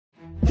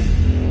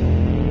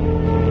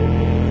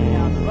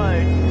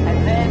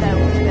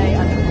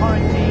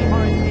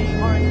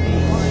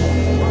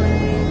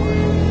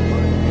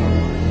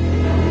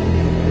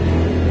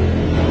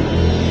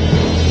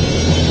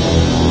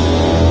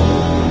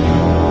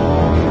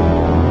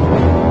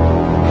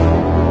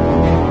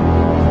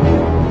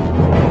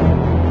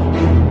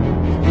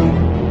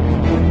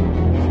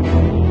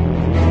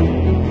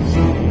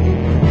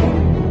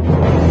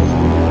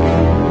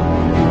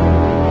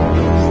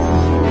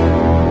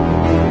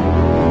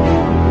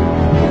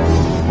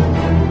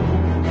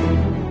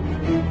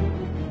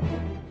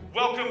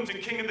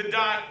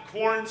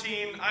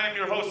Quarantine. I am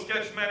your host,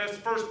 Sketch Menace.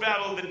 First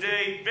battle of the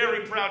day.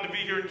 Very proud to be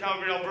here in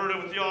Calgary, Alberta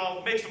with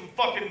y'all. Make some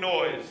fucking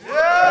noise.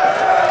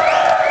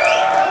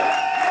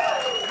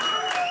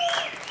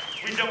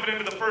 We jumping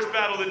into the first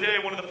battle of the day,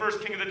 one of the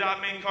first King of the Dot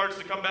main cards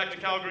to come back to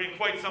Calgary in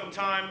quite some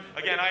time.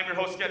 Again, I am your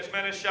host, Sketch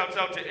Menace. Shouts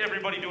out to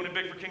everybody doing it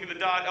big for King of the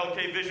Dot,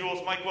 LK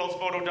Visuals,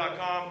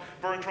 MikeWellsPhoto.com,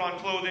 Burncron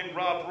Clothing,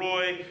 Rob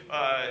Roy,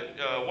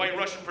 White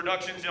Russian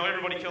Productions. You know,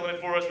 everybody killing it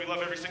for us. We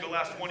love every single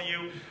last one of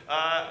you.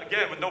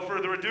 Again, with no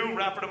further ado,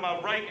 rapper to my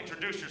right,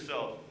 introduce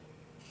yourself.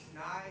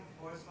 9,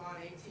 correspond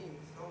 18.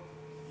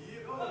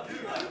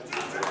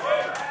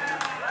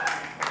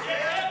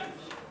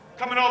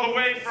 Coming all the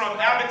way from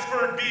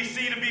Abbotsford,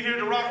 BC to be here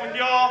to rock with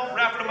y'all.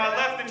 Rapper to my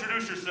left,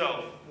 introduce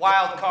yourself.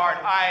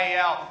 Wildcard,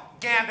 IAL,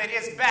 Gambit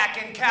is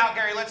back in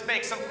Calgary. Let's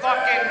make some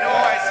fucking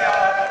noise,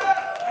 y'all.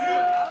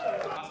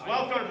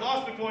 Wildcard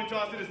lost the coin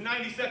toss. It is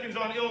 90 seconds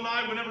on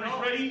Illinois whenever he's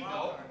ready.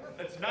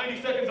 It's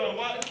 90 seconds on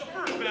Wild. It's the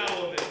first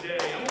battle of the day.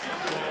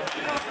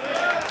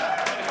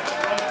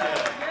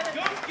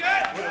 Go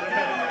get!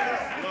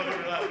 Love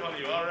every last one of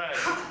you. All right.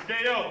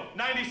 Okay, yo,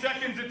 90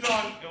 seconds. It's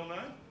on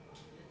Illinois.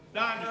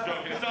 Nah, I'm just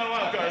joking. It's on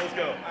Wildcard. Let's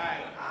go. All right.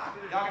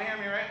 Y'all can hear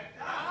me, right?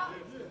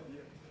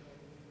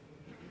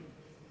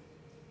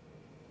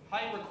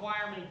 Height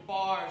requirement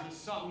bars is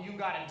something you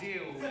gotta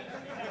deal with.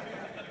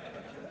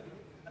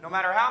 No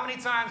matter how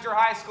many times your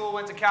high school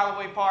went to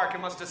Callaway Park,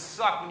 it must have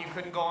sucked when you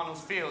couldn't go on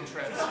those field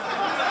trips.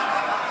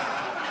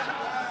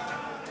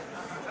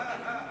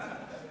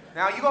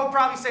 Now, you gonna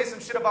probably say some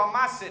shit about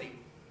my city.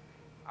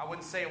 I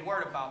wouldn't say a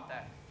word about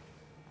that.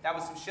 That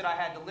was some shit I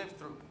had to live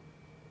through.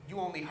 You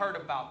only heard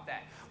about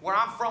that. Where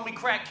I'm from, we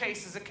crack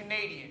cases of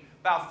Canadian.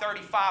 About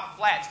 35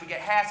 flats. We get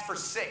hash for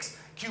 6.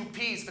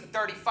 QPs for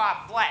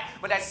 35 flat.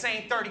 But that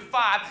same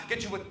 35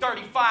 get you a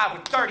 35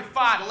 with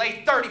 35 to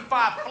lay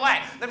 35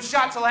 flat. Them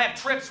shots will have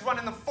trips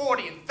running the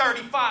 40 and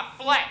 35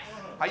 flat.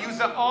 I use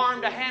an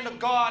arm to handle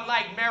guard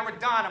like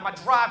Maradona. My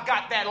drive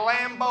got that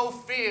Lambo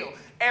feel.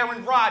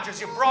 Aaron Rodgers,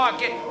 your broad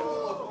get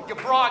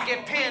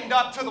pinned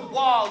up to the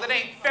wall. It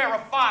ain't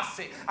Farrah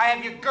Fawcett. I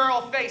have your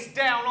girl face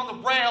down on the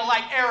rail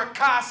like Eric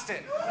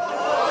Costin.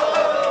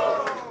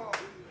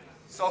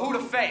 So who to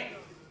fake?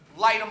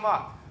 Light him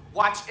up.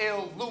 Watch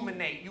ill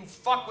illuminate. You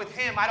fuck with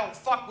him, I don't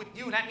fuck with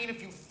you. That mean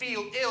if you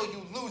feel ill,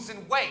 you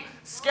losing weight.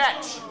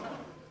 Sketch.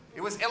 It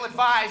was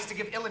ill-advised to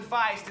give ill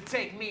advice to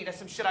take me. That's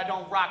some shit I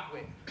don't rock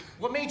with.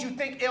 What made you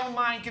think ill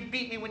mind could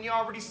beat me when you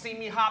already seen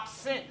me hop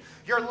sin?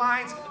 Your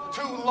line's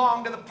too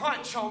long to the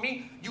punch,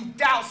 homie. You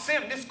douse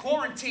him this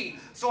quarantine.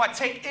 So I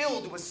take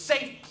ill to a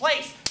safe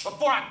place.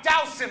 Before I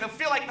douse him, he'll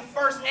feel like the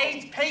first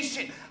AIDS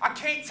patient. I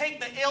can't take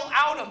the ill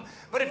out him.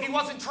 But if he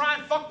wasn't trying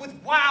to fuck with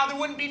Wild, there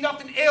wouldn't be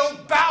nothing ill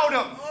about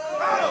him.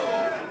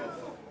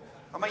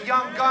 I'm a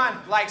young gun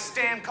like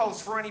Stamkos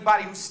for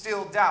anybody who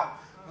still doubt.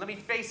 Let me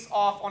face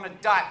off on a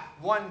dot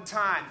one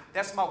time.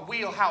 That's my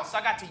wheelhouse.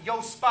 I got to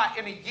yo spot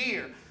in a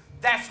year.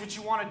 That's what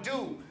you want to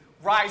do.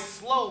 Rise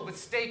slow, but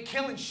stay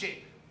killing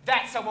shit.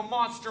 That's how a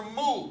monster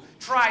move.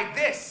 Try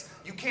this.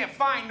 You can't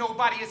find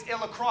nobody as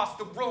ill across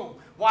the room.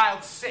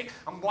 Wild sick.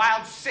 I'm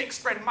wild sick,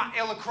 spreading my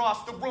ill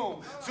across the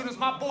room. Soon as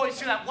my boys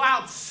hear that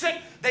wild sick,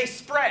 they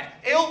spread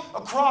ill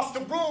across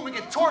the room and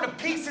get torn to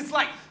pieces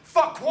like,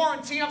 fuck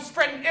quarantine, I'm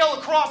spreading ill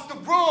across the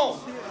room.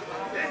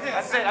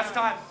 That's it, that's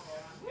time.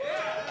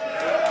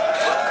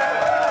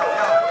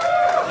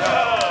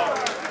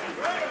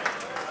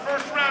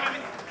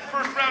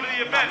 First round of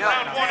the event,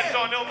 round 1, it's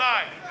on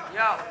 09.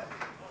 Yo.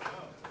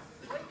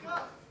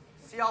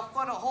 See how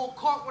fun a whole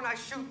court when I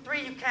shoot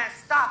 3, you can't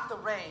stop the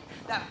rain.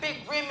 That big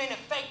rim and a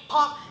fake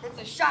pump, it's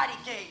a shoddy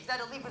gauge.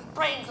 That'll leave his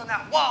brains on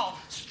that wall.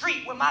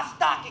 Street with my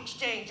stock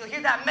exchange. You'll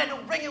hear that metal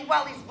ringing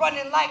while he's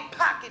running like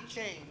pocket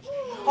change.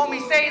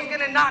 Homie say he's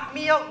gonna knock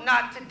me out,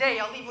 not today.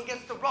 I'll leave him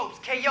against the ropes,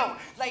 KO,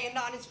 laying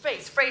on his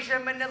face. Frazier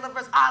Manila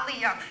vs.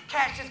 Ali. I'm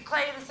Cassius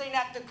Clay, this ain't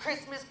after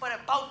Christmas, but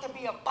about to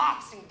be a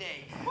Boxing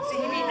Day. See,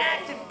 he be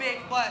acting big,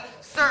 but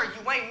sir,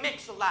 you ain't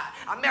mix a lot.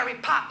 I'm Mary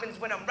Poppins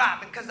when I'm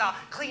robbing, cause I'll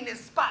clean his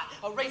spot.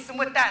 Erase him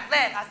with that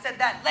lead. I said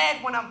that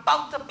lead when I'm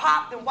about to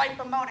pop, then wipe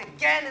him out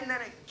again, and then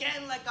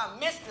again like I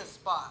missed the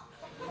spot.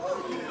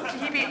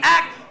 He be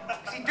acting.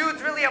 See,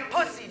 dude's really a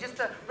pussy, just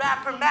a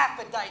rap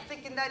hermaphrodite,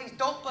 thinking that he's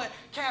dope, but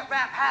can't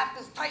rap half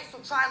as tight, so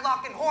try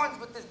locking horns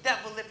with this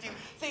devil. If you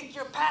think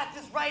your path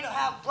is right, I'll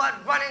have blood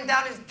running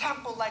down his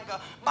temple like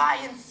a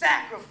Mayan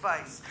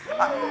sacrifice.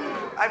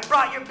 I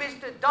brought your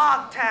bitch to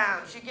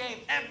Dogtown. She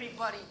gave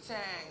everybody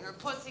tang. Her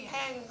pussy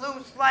hang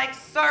loose like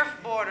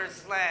surfboarder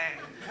slang.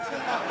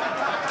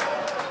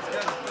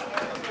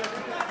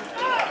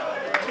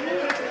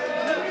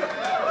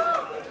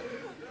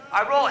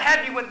 I roll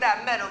heavy with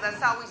that metal,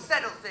 that's how we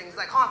settle things,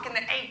 like honking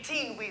the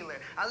 18-wheeler.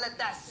 I let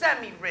that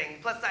semi ring,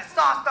 plus I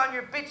sauced on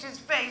your bitch's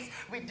face.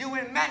 We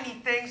doing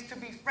many things, to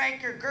be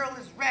frank, your girl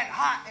is red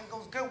hot and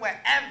goes good with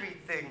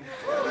everything.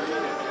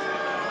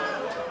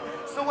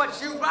 So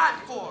what you ride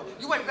for?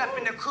 You ain't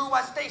repping the crew.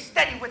 I stay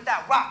steady with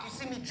that rock. You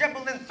see me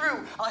dribbling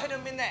through. I'll hit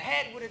him in the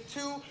head with a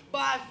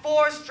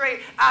 2x4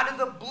 straight out of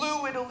the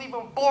blue. It'll leave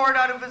him bored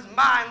out of his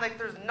mind like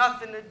there's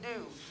nothing to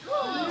do.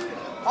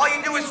 All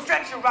you do is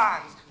stretch your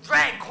rhymes.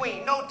 Drag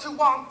queen, no Tu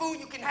Wong Fu.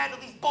 You can handle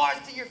these bars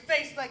to your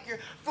face like your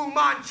Fu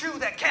Manchu.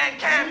 That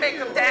can make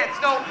them dance.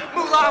 No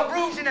Moulin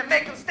Rouge and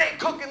make them stay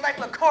cooking like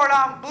Le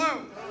Cordon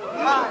Bleu.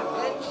 Fine,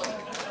 bitch.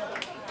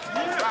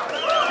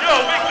 Yo,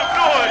 make some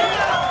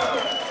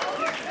noise.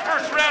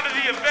 First round of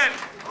the event.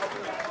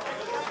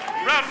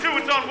 Round 2,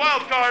 it's on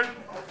Wildcard.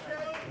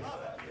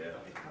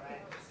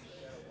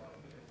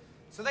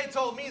 So they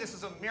told me this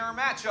was a mirror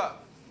matchup.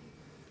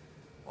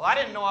 Well, I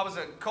didn't know I was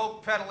a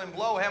coke-peddling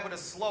blowhead with a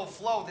slow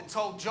flow that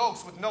told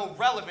jokes with no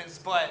relevance,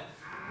 but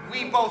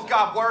we both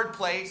got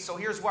wordplay, so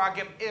here's where I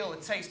give Ill a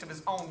taste of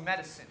his own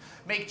medicine.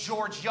 Make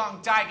George Young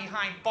die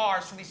behind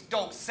bars from these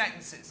dope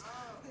sentences.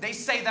 They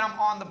say that I'm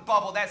on the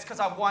bubble. That's because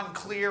I won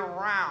clear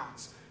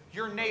rounds.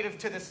 You're native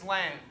to this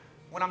land.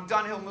 When I'm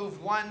done, he'll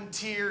move one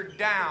tier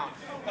down.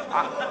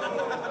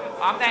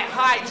 I'm that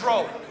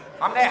hydro.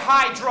 I'm that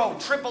hydro,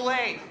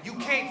 AAA. You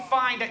can't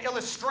find an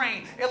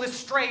illustrate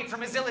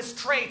from his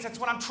illustrates. That's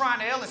what I'm trying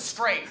to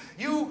illustrate.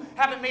 You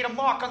haven't made a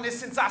mark on this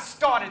since I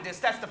started this.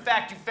 That's the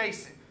fact you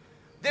face it.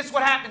 This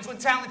what happens when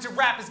talented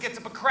rappers get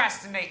to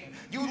procrastinating.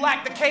 You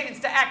lack the cadence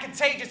to act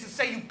contagious and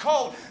say you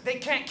cold. They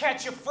can't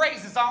catch your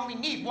phrases. I only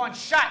need one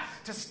shot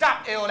to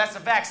stop ill. That's a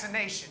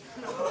vaccination.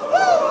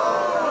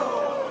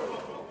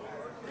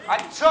 I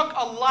took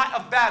a lot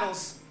of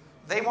battles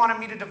they wanted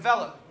me to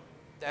develop.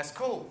 That's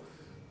cool.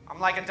 I'm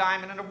like a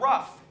diamond in the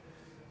rough.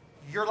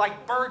 You're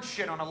like bird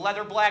shit on a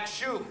leather black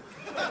shoe.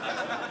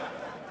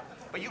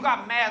 But you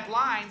got mad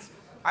lines.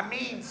 I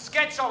mean,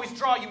 sketch always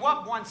draw you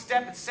up one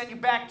step and send you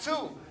back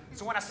two.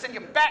 So when I send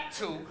you back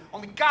two,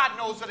 only God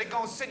knows where they're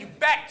going to send you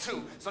back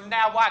to. So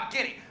now I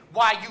get it.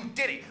 Why you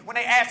did it. When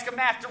they ask him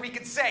after, he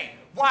can say,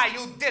 why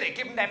you did it.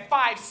 Give him that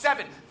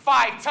 5-7,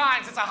 5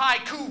 times. It's a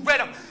haiku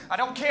rhythm. I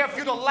don't care if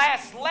you're the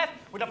last left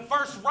with the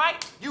first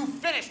right. You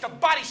finished. A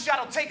body shot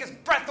will take his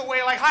breath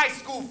away like high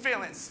school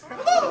feelings.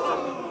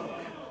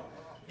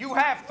 You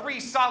have 3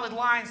 solid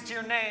lines to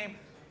your name.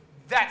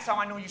 That's how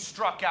I know you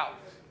struck out.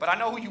 But I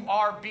know who you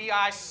are, B.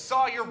 I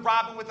saw you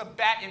robbing with a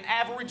bat in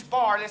average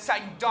bar. That's how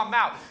you dumb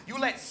out. You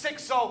let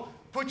 6-0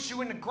 put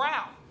you in the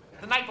ground.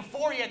 The night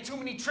before, you had too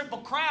many triple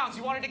crowns.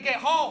 You wanted to get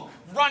home,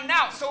 run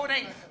out, so it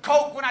ain't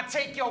coke when I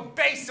take your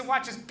bass and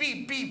watch his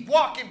BB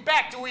walking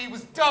back to where he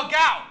was dug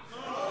out.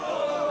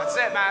 That's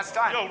it, man. It's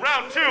time. Yo,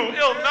 round 2,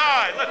 Ill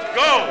 9. Let's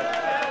go.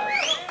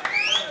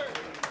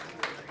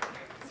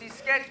 See,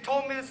 Sketch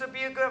told me this would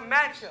be a good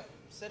matchup.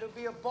 Said it would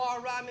be a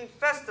bar rhyming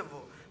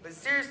festival. But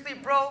seriously,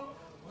 bro,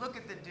 look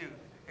at the dude.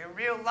 In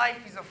real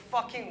life, he's a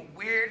fucking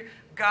weird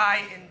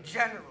guy in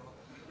general.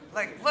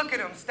 Like, look at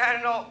him,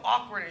 standing all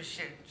awkward and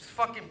shit. Just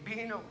fucking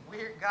being a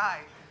weird guy.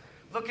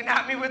 Looking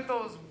at me with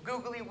those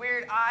googly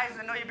weird eyes.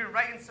 I know you've been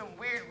writing some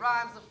weird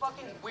rhymes. A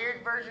fucking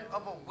weird version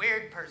of a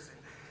weird person.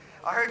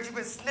 I heard you've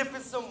been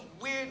sniffing some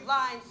weird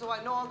lines, so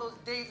I know all those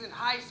days in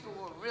high school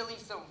were really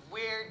some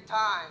weird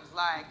times.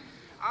 Like,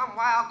 I'm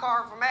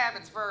Wildcard from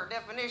Abbotsford,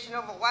 definition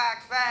of a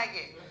whack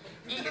faggot.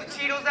 Eating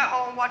Cheetos at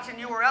home, watching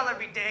URL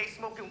every day,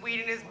 smoking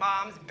weed in his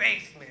mom's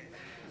basement.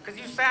 Because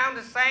you sound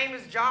the same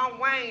as John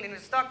Wayne and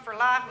it's stuck for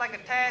life like a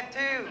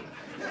tattoo.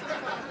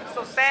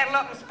 So saddle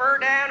up and spur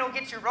down, he'll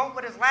get you rope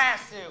with his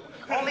lasso.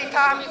 Only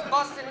time he's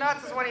busting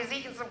nuts is when he's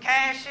eating some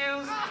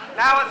cashews.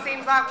 Now it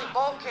seems like we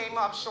both came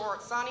up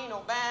short, sonny,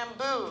 no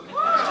bamboo.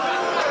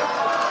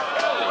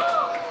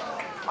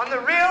 On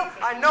the real,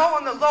 I know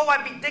on the low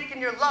I'd be dicking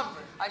your lover.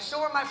 I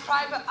show her my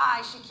private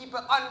eye, she keep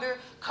it under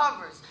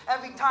covers.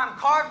 Every time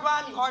card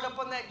rhyme, you hard up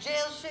on that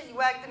jail shit, you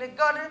act in a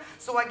gutter.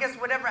 So I guess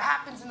whatever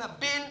happens in the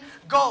bin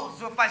goes.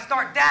 So if I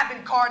start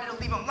dabbing card, it'll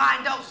leave them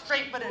lined out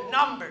straight for the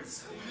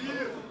numbers.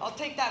 I'll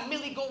take that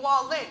Millie go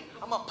all in.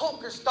 I'm a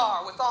poker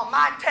star with all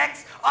my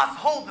texts, us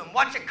hold him.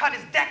 Watch it cut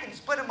his deck and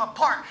split him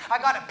apart. I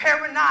got a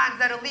pair of 9s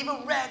that'll leave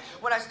him red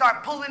when I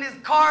start pulling his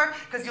card,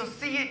 cause you'll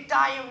see it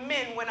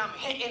diamond when I'm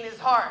hitting his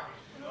heart.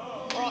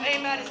 Or I'll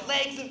aim at his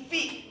legs and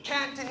feet.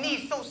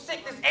 Cantonese, so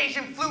sick this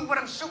Asian flu, when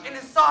I'm shooting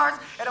his SARS,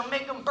 it'll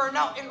make him burn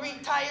out and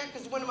retire,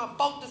 cause when I'm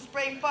about to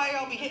spray fire,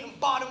 I'll be hitting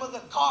bottom of the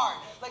card,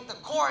 like the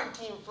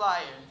quarantine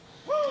flyer.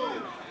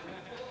 Woo!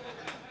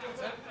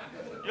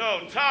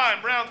 Yo,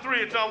 time, round 3,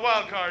 it's on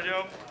Wildcard,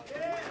 yo.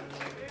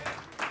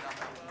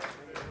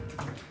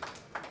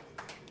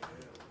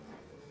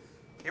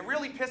 It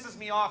really pisses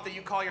me off that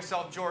you call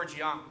yourself George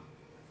Young.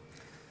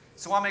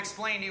 So I'm gonna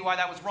explain to you why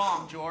that was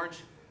wrong, George.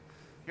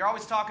 You're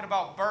always talking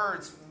about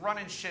birds,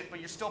 running shit, but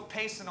you're still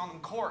pacing on them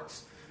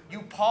courts.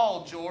 You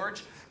Paul,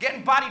 George.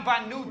 Getting bodied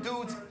by new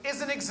dudes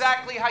isn't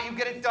exactly how you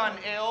get it done,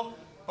 Ill.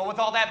 But with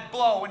all that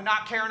blow and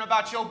not caring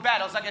about your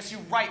battles, I guess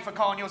you're right for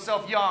calling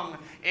yourself young,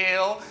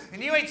 Ill.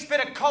 And you ain't spit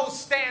a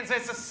coast stanza,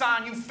 it's a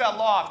sign you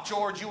fell off,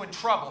 George, you in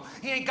trouble.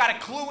 He ain't got a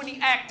clue and he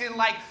acting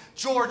like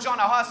George on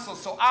a hustle.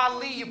 So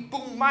Ali, you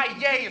boom my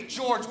yay if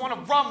George wanna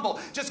rumble.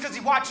 Just cause he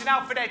watching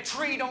out for that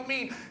tree don't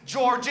mean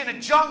George in a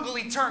jungle,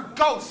 he turned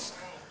ghost.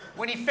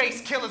 when he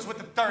faced killers with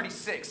the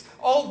 36.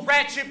 Old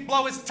Ratchet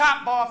blow his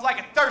top off like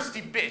a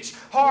thirsty bitch.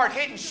 Hard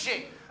hitting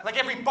shit. Like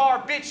every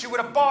bar bitch you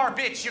with a bar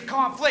bitch. You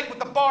conflict with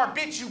the bar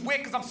bitch you with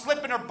because I'm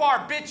slipping her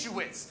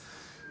barbiturates.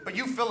 But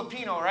you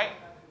Filipino, right?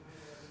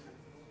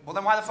 Well,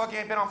 then why the fuck you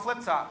ain't been on Flip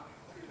Top?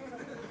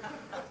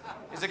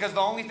 Is it because the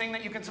only thing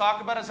that you can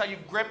talk about is how you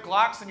grip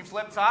Glocks and you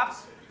flip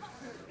tops?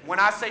 When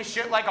I say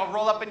shit like I'll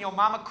roll up in your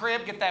mama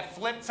crib, get that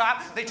flip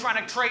top, they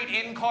trying to trade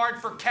in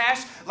card for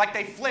cash like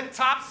they flip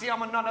top. See,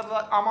 I'm on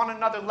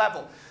another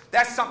level.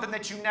 That's something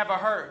that you never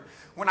heard.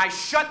 When I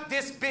shut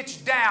this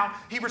bitch down,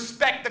 he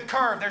respect the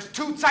curve. There's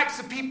two types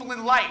of people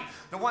in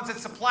life. The ones that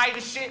supply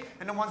the shit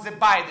and the ones that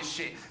buy the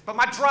shit. But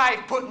my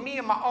drive put me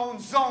in my own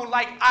zone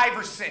like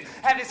Iverson.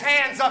 Had his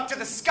hands up to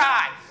the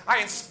sky. I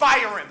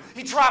inspire him.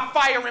 He tried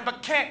firing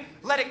but can't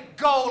let it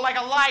go like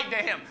I lied to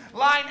him.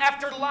 Line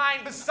after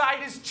line beside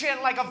his chin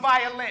like a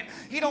violin.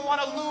 He don't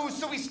want to lose,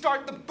 so he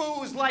start the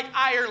booze like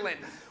Ireland.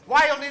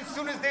 Wild in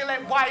soon as they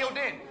let wild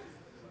in.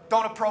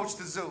 Don't approach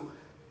the zoo.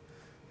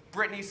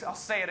 Brittany, I'll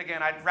say it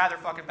again, I'd rather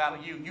fucking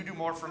battle you. You do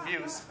more for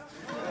views.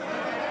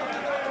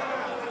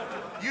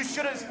 You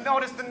should have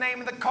noticed the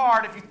name of the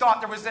card if you thought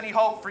there was any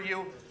hope for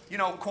you. You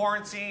know,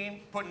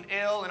 quarantine, putting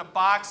ill in a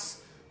box.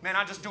 Man,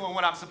 I'm just doing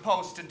what I'm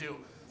supposed to do.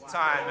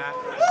 Time, man.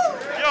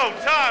 Yo,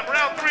 time.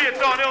 Round 3,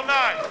 it's on Ill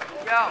 9.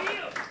 Yo,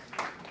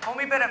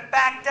 homie better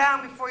back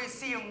down before you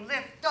see him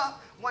lift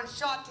up. One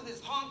shot to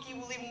this honky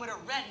will leave him with a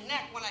red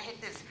neck when I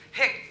hit this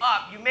hick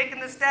up. You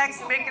making the stacks,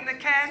 you making the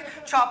cans,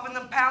 chopping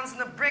them pounds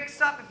and the bricks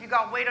up. If you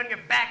got weight on your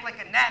back like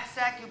a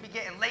knapsack, you'll be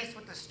getting laced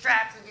with the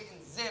straps and getting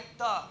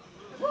zipped up.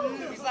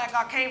 He's like,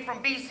 I came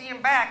from BC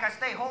and back. I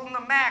stay holding the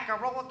Mac. I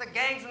roll with the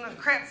gangs and the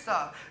Crips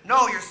up.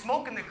 No, you're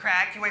smoking the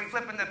crack. You ain't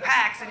flipping the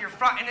packs and you're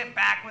fronting it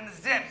back when the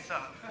zip's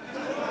up.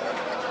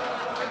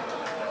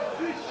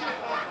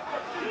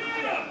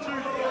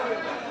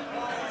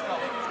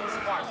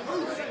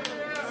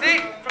 See,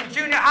 from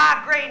junior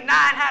high, grade 9,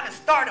 had to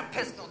start a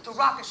pistol. To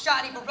rock a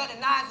shotty, Beretta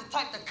 9's the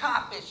type to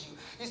cop issue.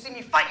 You see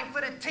me fighting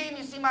for the team,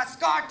 you see my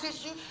scar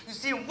tissue, you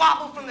see him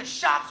wobble from the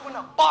shots when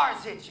the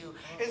bars hit you.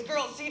 His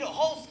girls see the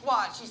whole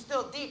squad, she's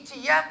still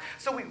DTF,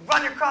 so we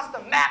run across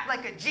the map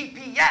like a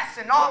GPS,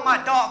 and all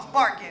my dogs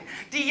barking.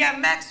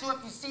 DMX, so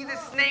if you see this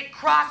snake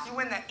cross, you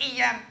in the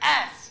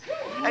EMS.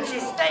 And she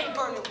stay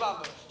burning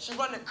rubber. She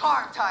run the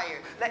car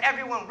tire. Let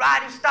everyone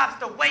ride who stops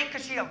to wait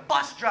cause she a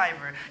bus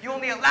driver. You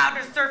only allowed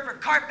her surf her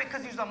carpet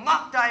cause you's a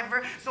muck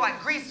diver. So I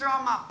grease her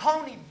on my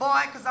pony,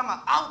 boy, cause I'm an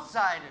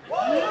outsider.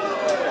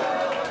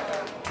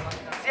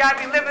 See, I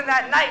be living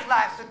that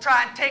nightlife, so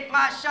try and take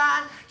my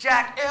shine.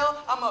 Jack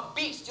Ill, I'm a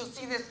beast. You'll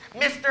see this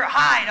Mr.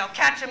 Hyde. I'll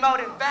catch him out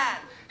in van.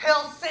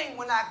 He'll sing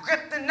when I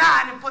grip the 9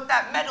 and put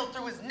that metal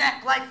through his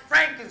neck like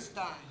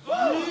Frankenstein.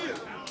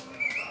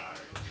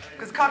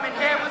 Cause coming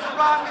here was a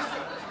wrong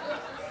decision.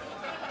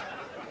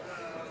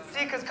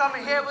 See, cause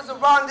coming here was a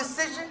wrong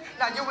decision.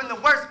 Now you're in the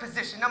worst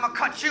position. I'ma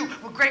cut you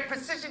with great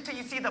precision till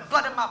you see the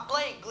blood in my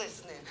blade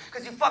glistening.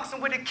 Cause you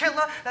fucking with a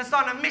killer that's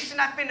on a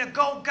mission. I finna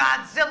go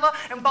Godzilla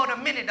in about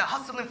a minute. A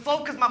hustle and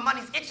flow cause my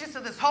money's itching.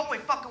 So this hoe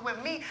ain't fucking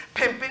with me,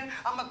 pimping.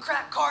 I'ma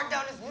crack card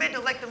down his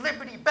middle like the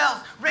Liberty Bells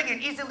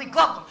ringing. Easily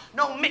glove them,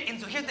 no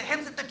mittens. You'll hear the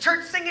hymns at the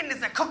church singing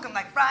as I cook them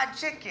like fried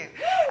chicken.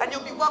 And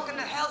you'll be welcome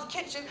to Hell's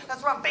Kitchen.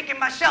 That's where I'm baking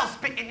my shell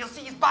spitting. You'll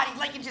see his body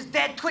laying just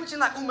dead twitching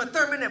like Uma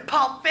Thurman in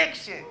Pulp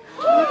Fiction.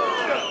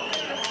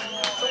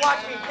 So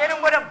watch me hit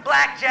him with a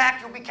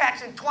blackjack. You'll be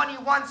catching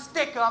 21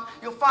 stick up.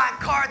 You'll find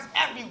cards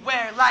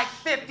everywhere like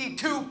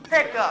 52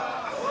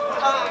 pickup.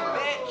 Time,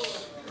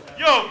 bitch.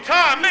 Yo,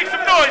 time. Make some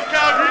noise,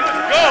 Calgary.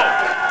 Let's go.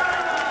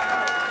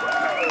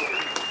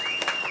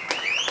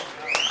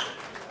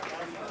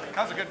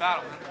 That was a good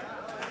battle.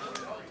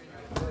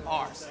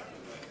 Ours.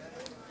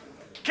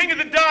 King of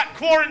the Dot,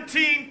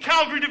 Quarantine,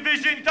 Calgary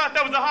Division. You thought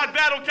that was a hot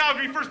battle?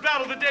 Calgary, first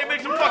battle of the day.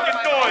 Make some fucking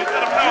noise.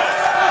 Let them know.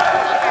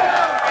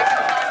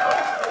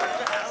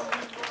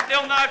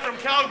 Ill 9 from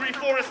Calgary,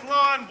 Forest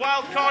Lawn.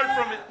 Wildcard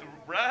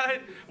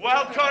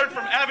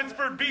from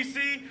Abbotsford,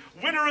 BC.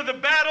 Winner of the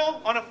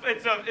battle.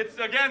 It's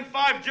again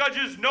 5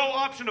 judges, no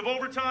option of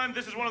overtime.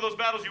 This is one of those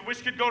battles you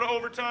wish could go to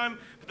overtime,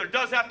 but there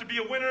does have to be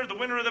a winner. The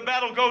winner of the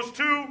battle goes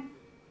to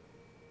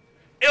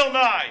Ill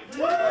 9.